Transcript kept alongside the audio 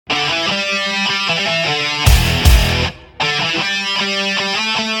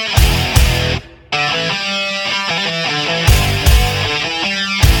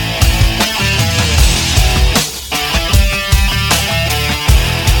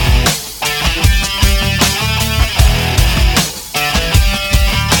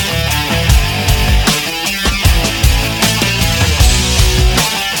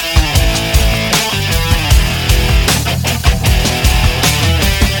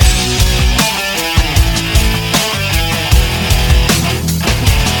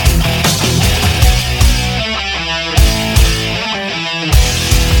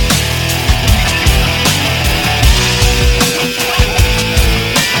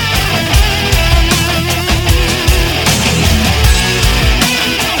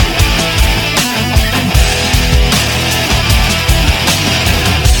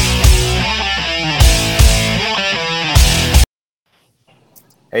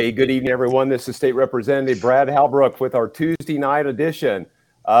Hey, good evening, everyone. This is State Representative Brad Halbrook with our Tuesday night edition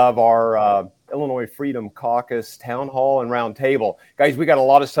of our Illinois Freedom Caucus Town Hall and Roundtable. Guys, we got a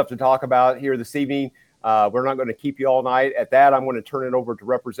lot of stuff to talk about here this evening. We're not going to keep you all night. At that, I'm going to turn it over to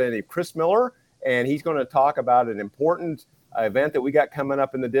Representative Chris Miller, and he's going to talk about an important event that we got coming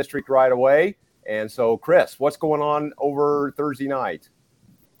up in the district right away. And so, Chris, what's going on over Thursday night?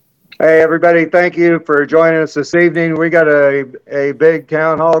 Hey, everybody. Thank you for joining us this evening. We got a big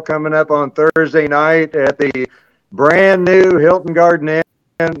town hall coming up on Thursday night at the brand new Hilton Garden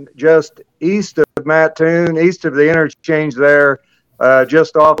Inn just east of Mattoon, east of the interchange there,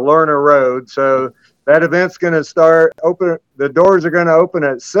 just off Lerner Road. So that event's going to start open. The doors are going to open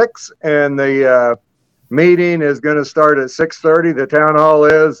at 6 and the meeting is going to start at 6:30. The town hall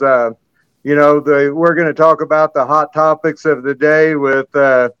is, we're going to talk about the hot topics of the day with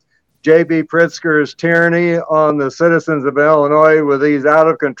J.B. Pritzker's tyranny on the citizens of Illinois with these out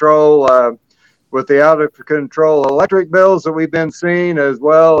of control electric bills that we've been seeing, as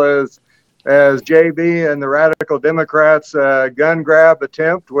well as J.B. and the radical Democrats' gun grab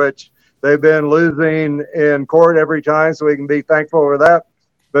attempt, which they've been losing in court every time, so we can be thankful for that.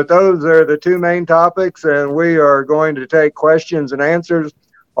 But those are the two main topics, and we are going to take questions and answers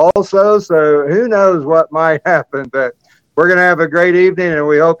also, so who knows what might happen, but we're going to have a great evening, and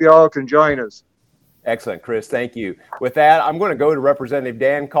we hope you all can join us. Excellent, Chris. Thank you. With that, I'm going to go to Representative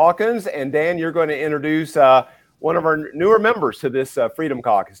Dan Calkins. And Dan, you're going to introduce one of our newer members to this Freedom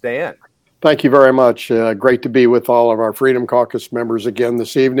Caucus. Dan. Thank you very much. Great to be with all of our Freedom Caucus members again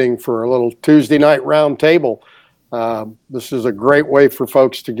this evening for a little Tuesday night round table. This is a great way for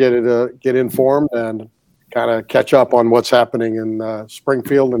folks to get informed and kind of catch up on what's happening in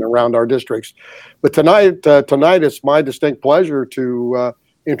Springfield and around our districts. But tonight it's my distinct pleasure to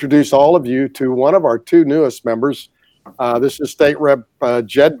introduce all of you to one of our two newest members. This is State Rep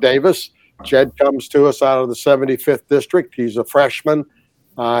Jed Davis. Jed comes to us out of the 75th District. He's a freshman.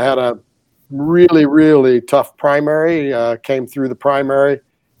 Had a really, really tough primary, came through the primary,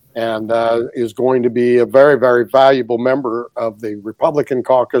 and is going to be a very, very valuable member of the Republican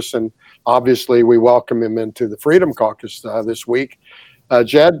caucus. And obviously, we welcome him into the Freedom Caucus this week.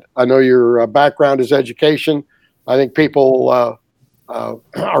 Jed, I know your background is education. I think people are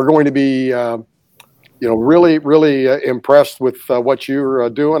going to be, really, really impressed with what you're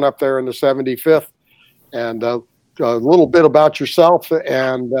doing up there in the 75th. And a little bit about yourself,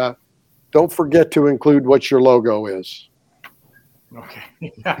 and don't forget to include what your logo is. Okay.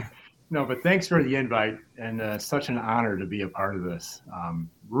 Yeah. No, but thanks for the invite, and such an honor to be a part of this.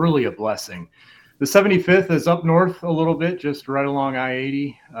 Really a blessing. The 75th is up north a little bit, just right along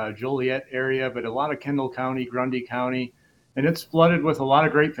I-80, Joliet area, but a lot of Kendall County, Grundy County, and it's flooded with a lot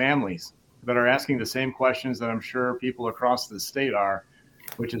of great families that are asking the same questions that I'm sure people across the state are,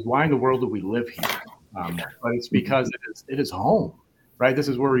 which is, why in the world do we live here? But it's because it is home, right? This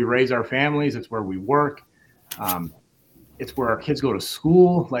is where we raise our families. It's where we work. It's where our kids go to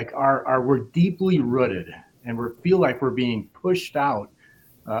school. Like we're deeply rooted, and we feel like we're being pushed out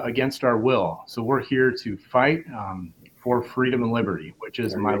against our will. So we're here to fight for freedom and liberty, which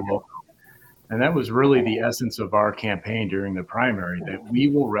is my logo. And that was really the essence of our campaign during the primary, that we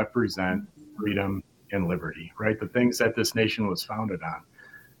will represent freedom and liberty, right? The things that this nation was founded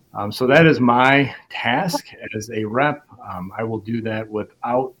on. So that is my task as a rep. I will do that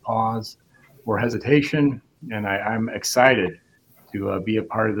without pause or hesitation. And I'm excited to be a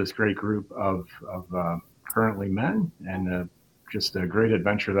part of this great group of currently men, and just a great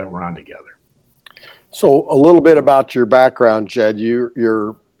adventure that we're on together. So a little bit about your background, Jed.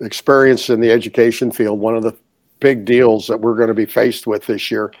 Your experience in the education field, one of the big deals that we're going to be faced with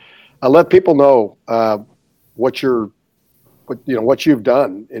this year. Let people know what you've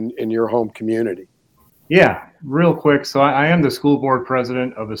done in your home community. Yeah, real quick. So I am the school board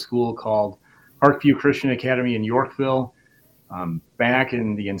president of a school called Parkview Christian Academy in Yorkville. Back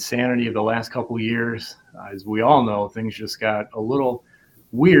in the insanity of the last couple of years, as we all know, things just got a little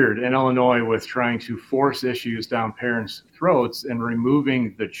weird in Illinois with trying to force issues down parents' throats and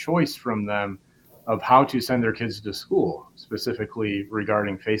removing the choice from them of how to send their kids to school, specifically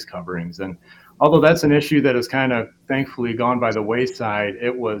regarding face coverings. And although that's an issue that has kind of thankfully gone by the wayside,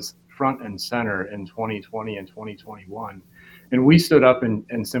 it was front and center in 2020 and 2021. And we stood up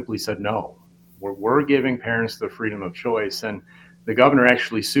and simply said, no, we're giving parents the freedom of choice. And the governor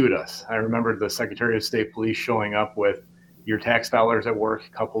actually sued us. I remember the Secretary of State Police showing up with your tax dollars at work,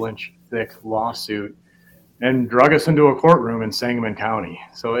 couple inch thick lawsuit, and drug us into a courtroom in Sangamon County.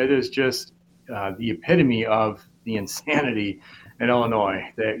 So it is just the epitome of the insanity in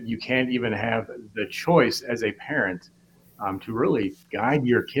Illinois, that you can't even have the choice as a parent to really guide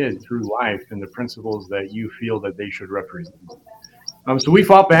your kid through life and the principles that you feel that they should represent. So we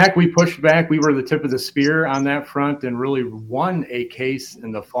fought back, we pushed back, we were the tip of the spear on that front and really won a case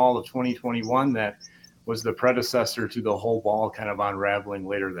in the fall of 2021 that was the predecessor to the whole ball kind of unraveling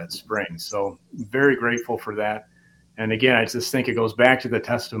later that spring. So very grateful for that. And again, I just think it goes back to the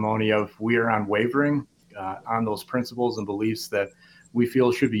testimony of we are unwavering on those principles and beliefs that we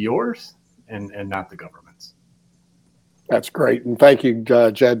feel should be yours and not the government's. That's great. And thank you,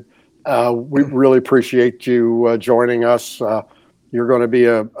 Jed. We really appreciate you joining us. You're going to be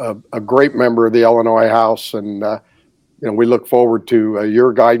a great member of the Illinois House, and we look forward to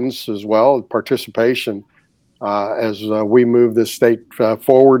your guidance as well, participation as we move this state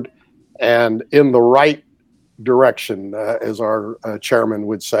forward and in the right direction, as our chairman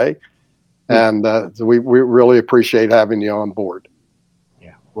would say. And we really appreciate having you on board.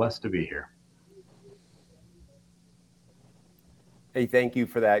 Yeah, blessed to be here. Hey, thank you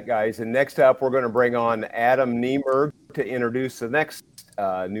for that, guys. And next up, we're going to bring on Adam Niemerg to introduce the next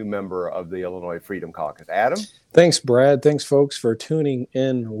new member of the Illinois Freedom Caucus. Adam? Thanks, Brad. Thanks, folks, for tuning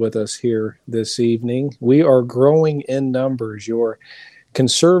in with us here this evening. We are growing in numbers. Your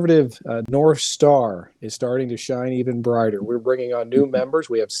conservative North Star is starting to shine even brighter. We're bringing on new members.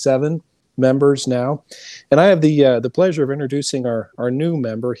 We have 7 members now. And I have the pleasure of introducing our new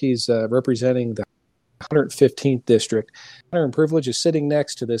member. He's representing the 115th district. Honor and privilege is sitting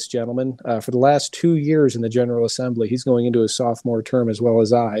next to this gentleman for the last 2 years in the General Assembly. He's going into his sophomore term as well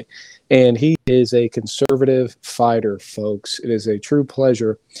as I, and he is a conservative fighter, folks. It is a true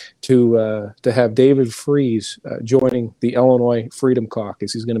pleasure to have David Freese joining the Illinois Freedom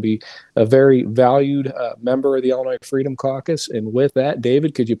Caucus. He's going to be a very valued member of the Illinois Freedom Caucus. And with that,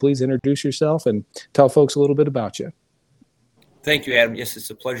 David, could you please introduce yourself and tell folks a little bit about you? Thank you, Adam. Yes,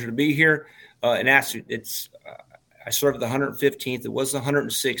 it's a pleasure to be here. And actually, I served the 115th. It was the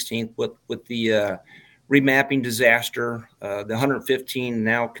 116th with the remapping disaster. The 115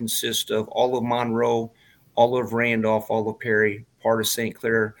 now consists of all of Monroe, all of Randolph, all of Perry, part of St.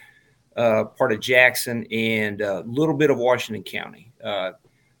 Clair, part of Jackson, and a little bit of Washington County.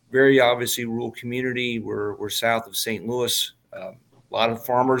 Very obviously rural community. We're south of St. Louis. A lot of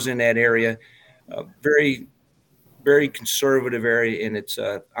farmers in that area. Very conservative area, and it's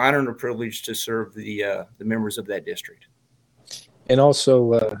an honor and a privilege to serve the members of that district. And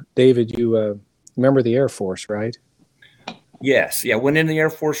also, David, you remember the Air Force, right? Yes. Yeah, went in the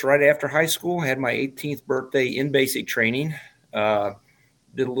Air Force right after high school, had my 18th birthday in basic training, did a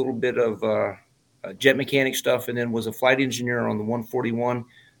little bit of jet mechanic stuff, and then was a flight engineer on the 141,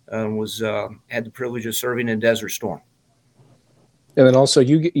 had the privilege of serving in Desert Storm. And then also,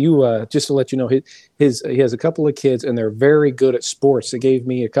 you just to let you know, he has a couple of kids, and they're very good at sports. They gave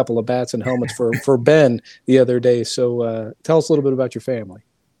me a couple of bats and helmets for Ben the other day. So tell us a little bit about your family.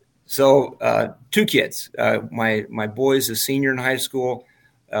 So 2 kids. My boy is a senior in high school.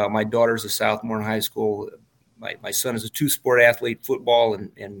 My daughter's a sophomore in high school. My son is a 2-sport athlete, football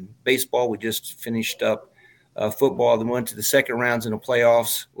and baseball. We just finished up football, then went to the second rounds in the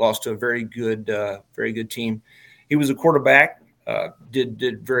playoffs, lost to a very good team. He was a quarterback.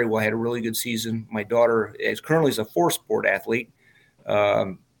 Did very well, had a really good season. My daughter currently is a 4-sport athlete,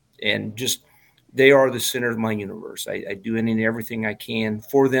 and just they are the center of my universe. I do any and everything I can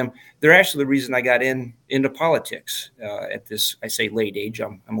for them. They're actually the reason I got into politics at this, I say late age.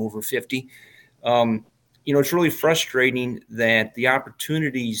 I'm over 50. It's really frustrating that the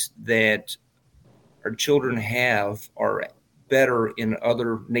opportunities that our children have are better in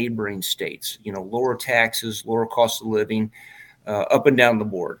other neighboring states. Lower taxes, lower cost of living. Up and down the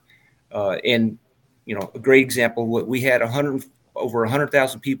board. And a great example, we had over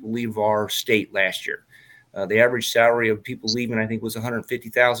 100,000 people leave our state last year. The average salary of people leaving, I think, was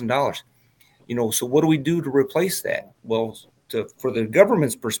 $150,000. So what do we do to replace that? Well, for the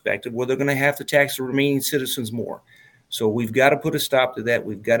government's perspective, they're going to have to tax the remaining citizens more. So we've got to put a stop to that.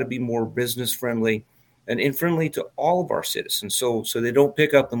 We've got to be more business friendly and friendly to all of our citizens. So they don't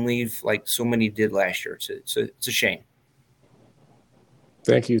pick up and leave like so many did last year. It's a shame.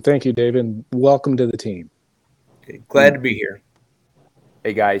 Thank you, David, and welcome to the team. Okay, glad to be here.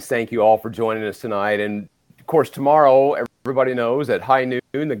 Hey, guys, thank you all for joining us tonight. And, of course, tomorrow, everybody knows at high noon,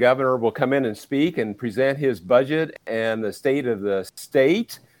 the governor will come in and speak and present his budget and the state of the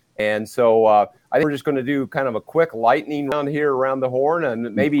state. And so I think we're just going to do kind of a quick lightning round here around the horn,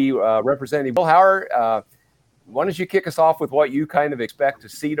 and maybe Representative Bill Howard, why don't you kick us off with what you kind of expect to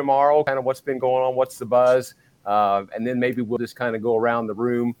see tomorrow, kind of what's been going on, what's the buzz? And then maybe we'll just kind of go around the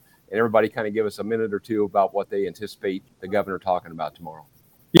room and everybody kind of give us a minute or two about what they anticipate the governor talking about tomorrow.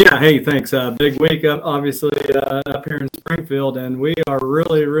 Yeah, hey, thanks. Big week, obviously, up here in Springfield, and we are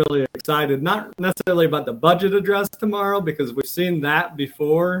really, really excited. Not necessarily about the budget address tomorrow, because we've seen that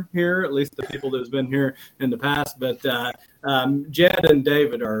before here, at least the people that's been here in the past. But Jed and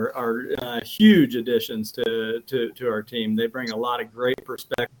David are huge additions to our team. They bring a lot of great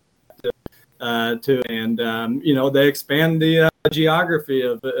perspective and they expand the geography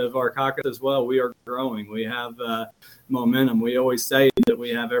of our caucus as well. We are growing. We have momentum. We always say that we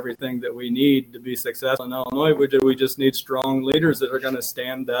have everything that we need to be successful in Illinois. We just need strong leaders that are going to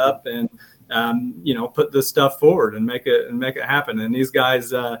stand up and put this stuff forward and make it happen. And these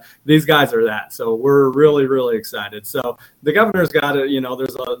guys are that. So we're really, really excited. So the governor's got it.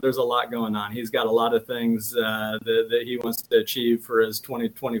 There's a lot going on. He's got a lot of things that he wants to achieve for his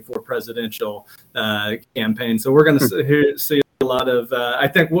 2024 presidential campaign. So we're going to see a lot of, I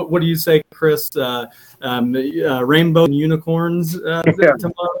think, what do you say, Chris? Rainbow and unicorns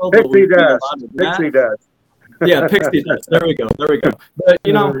tomorrow. Pixie dust. Pixie dust. Yeah, pixie dust. There we go. But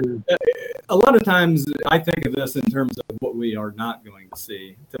a lot of times I think of this in terms of what we are not going to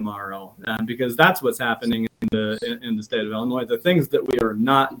see tomorrow, because that's what's happening in the state of Illinois. The things that we are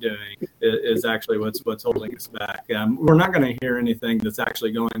not doing is actually what's holding us back. We're not going to hear anything that's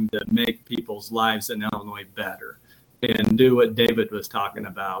actually going to make people's lives in Illinois better and do what David was talking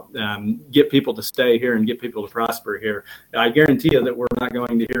about, get people to stay here and get people to prosper here. I guarantee you that we're not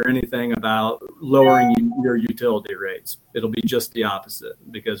going to hear anything about lowering your utility rates. It'll be just the opposite,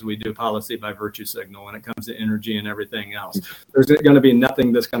 because we do policy by virtue signal when it comes to energy and everything else. There's going to be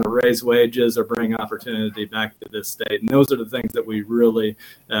nothing that's going to raise wages or bring opportunity back to this state. And those are the things that we really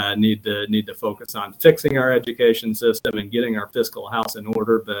need to focus on, fixing our education system and getting our fiscal house in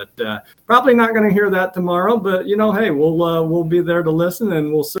order. But probably not going to hear that tomorrow. But, hey, we'll be there to listen,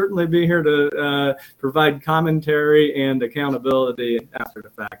 and we'll certainly be here to provide commentary and accountability after the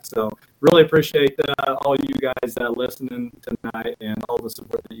fact. So really appreciate all you guys listening tonight and all the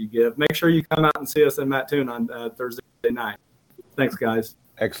support that you give. Make sure you come out and see us in Mattoon on Thursday night. Thanks, guys.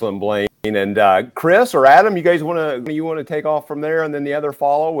 Excellent, Blaine. And Chris or Adam, you guys want to take off from there, and then the other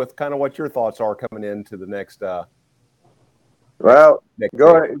follow with kind of what your thoughts are coming into the next. Well,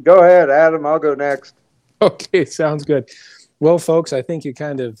 go ahead, Adam. I'll go next. Okay, sounds good. Well, folks, I think you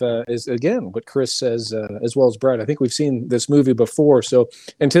kind of is, again, what Chris says, as well as Brett. I think we've seen this movie before, so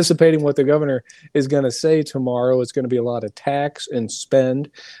anticipating what the governor is going to say tomorrow, it's going to be a lot of tax and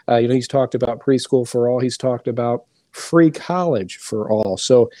spend. He's talked about preschool for all. He's talked about free college for all.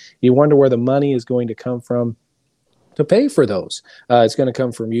 So you wonder where the money is going to come from to pay for those. It's going to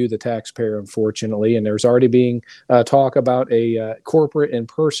come from you, the taxpayer, unfortunately. And there's already being talk about a corporate and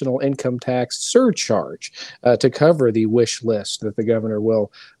personal income tax surcharge to cover the wish list that the governor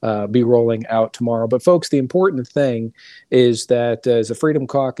will be rolling out tomorrow. But folks, the important thing is that as the Freedom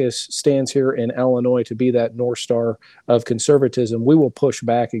Caucus stands here in Illinois to be that North Star of conservatism, we will push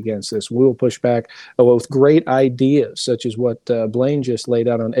back against this. We will push back with great ideas, such as what Blaine just laid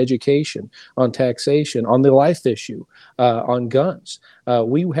out on education, on taxation, on the life issue, on guns.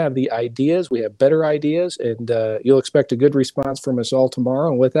 We have the ideas. We have better ideas, and you'll expect a good response from us all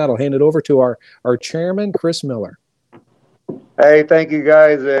tomorrow. And with that, I'll hand it over to our chairman, Chris Miller. Hey, thank you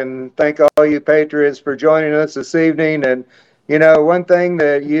guys, and thank all you patriots for joining us this evening. And, one thing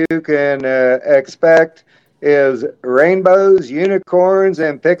that you can expect is rainbows, unicorns,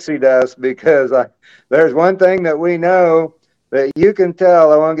 and pixie dust, because there's one thing that we know that you can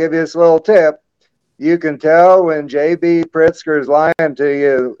tell. I want to give you this little tip. You can tell when J.B. Pritzker's lying to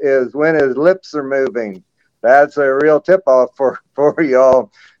you is when his lips are moving. That's a real tip-off for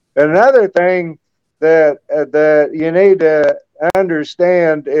y'all. And another thing that you need to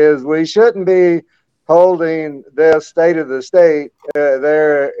understand is we shouldn't be holding this State of the State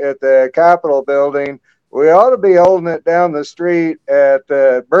there at the Capitol building. We ought to be holding it down the street at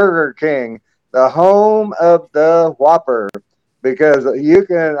Burger King, the home of the Whopper. Because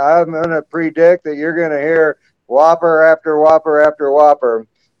I'm going to predict that you're going to hear Whopper after Whopper after Whopper.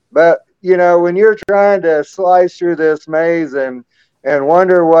 But, when you're trying to slice through this maze and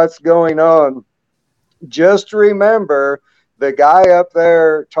wonder what's going on, just remember the guy up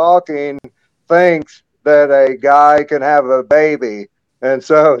there talking thinks that a guy can have a baby. And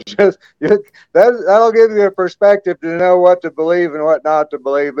so that'll give you a perspective to know what to believe and what not to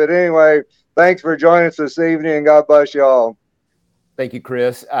believe. But anyway, thanks for joining us this evening, and God bless you all. Thank you,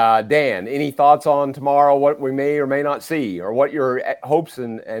 Chris. Dan, any thoughts on tomorrow, what we may or may not see, or what your hopes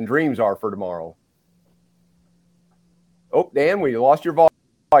and dreams are for tomorrow? Oh, Dan, we lost your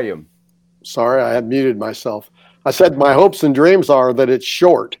volume. Sorry, I had muted myself. I said my hopes and dreams are that it's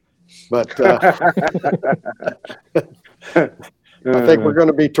short, but I think we're going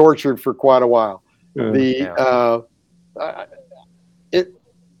to be tortured for quite a while.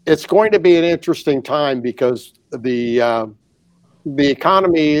 It's going to be an interesting time because the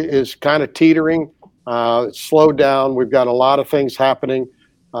economy is kind of teetering. It's slowed down. We've got a lot of things happening.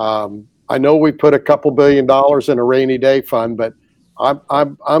 I know we put a couple $2 billion in a rainy day fund, but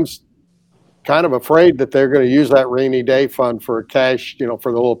I'm kind of afraid that they're going to use that rainy day fund for cash,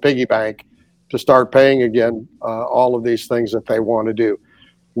 for the little piggy bank to start paying again all of these things that they want to do.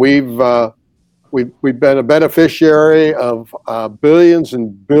 We've been a beneficiary of billions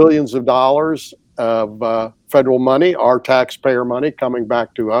and billions of dollars of federal money, our taxpayer money coming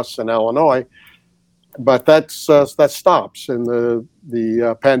back to us in Illinois. But that stops, and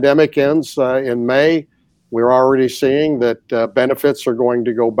the pandemic ends in May. We're already seeing that benefits are going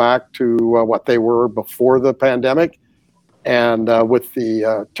to go back to what they were before the pandemic. And with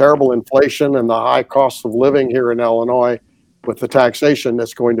the terrible inflation and the high cost of living here in Illinois, with the taxation,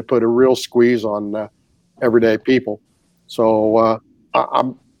 that's going to put a real squeeze on everyday people. So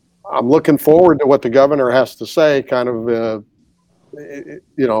I'm looking forward to what the governor has to say, kind of,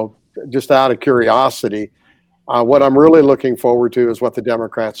 just out of curiosity. What I'm really looking forward to is what the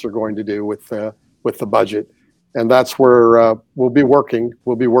Democrats are going to do with the budget. And that's where we'll be working.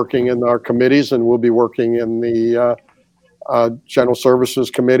 We'll be working in our committees, and we'll be working in the General Services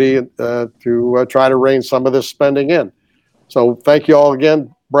Committee to try to rein some of this spending in. So thank you all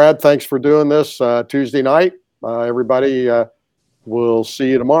again. Brad, thanks for doing this Tuesday night. Everybody, we'll see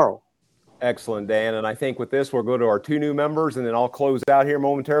you tomorrow. Excellent, Dan. And I think with this, we'll go to our two new members, and then I'll close out here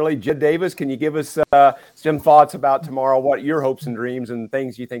momentarily. Jed Davis, can you give us some thoughts about tomorrow, what your hopes and dreams and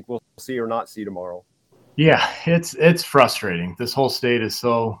things you think we'll see or not see tomorrow? Yeah, it's frustrating. This whole state is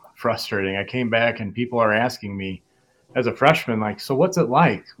so frustrating. I came back and people are asking me as a freshman, like, so what's it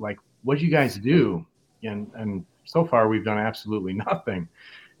like? Like, what do you guys do? And so far we've done absolutely nothing,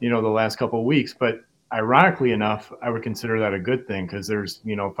 the last couple of weeks. But ironically enough, I would consider that a good thing because there's,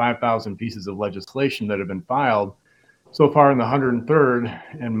 5,000 pieces of legislation that have been filed so far in the 103rd.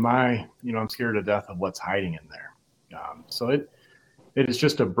 And I'm scared to death of what's hiding in there. So it is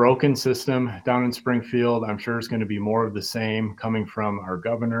just a broken system down in Springfield. I'm sure it's going to be more of the same coming from our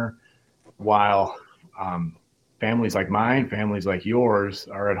governor, while families like mine, families like yours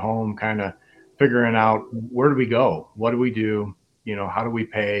are at home kind of figuring out, where do we go? What do we do? How do we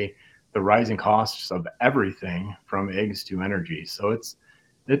pay the rising costs of everything from eggs to energy? So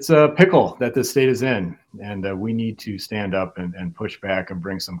it's a pickle that the state is in, and we need to stand up and push back and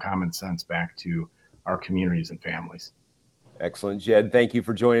bring some common sense back to our communities and families. Excellent, Jed. Thank you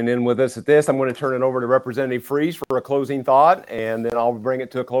for joining in with us at this. I'm going to turn it over to Representative Freeze for a closing thought, and then I'll bring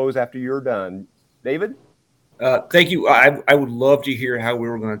it to a close after you're done. David? Thank you. I would love to hear how we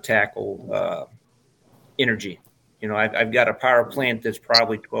were going to tackle energy. I've got a power plant that's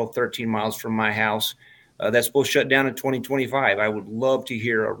probably 12, 13 miles from my house that's supposed to shut down in 2025. I would love to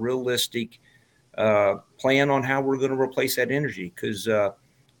hear a realistic plan on how we're going to replace that energy, because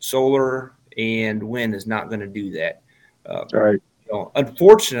solar and wind is not going to do that. Right.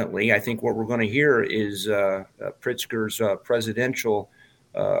 Unfortunately, I think what we're going to hear is Pritzker's presidential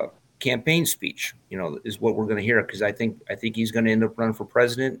campaign speech, is what we're going to hear, because I think he's going to end up running for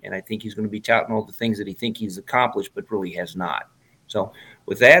president, and I think he's going to be touting all the things that he thinks he's accomplished, but really has not. So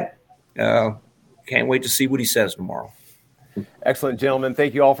with that, can't wait to see what he says tomorrow. Excellent, gentlemen.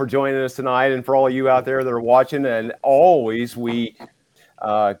 Thank you all for joining us tonight, and for all of you out there that are watching. And always, we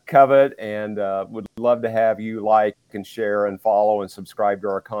covet and would love to have you like and share and follow and subscribe to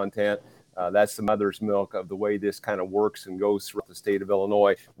our content. That's the mother's milk of the way this kind of works and goes throughout the state of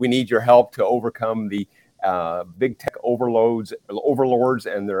Illinois. We need your help to overcome the big tech overlords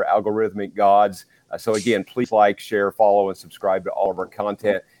and their algorithmic gods. So again, please like, share, follow, and subscribe to all of our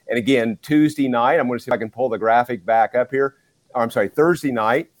content. And again, Tuesday night, I'm going to see if I can pull the graphic back up here. Thursday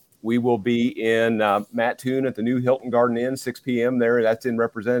night, we will be in Mattoon at the new Hilton Garden Inn, 6 p.m. there. That's in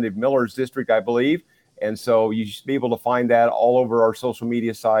Representative Miller's district, I believe. And so you should be able to find that all over our social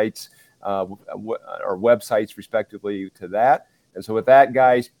media sites, our websites, respectively, to that. And so with that,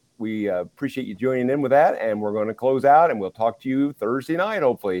 guys, we appreciate you joining in with that. And we're going to close out, and we'll talk to you Thursday night,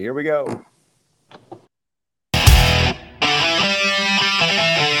 hopefully. Here we go.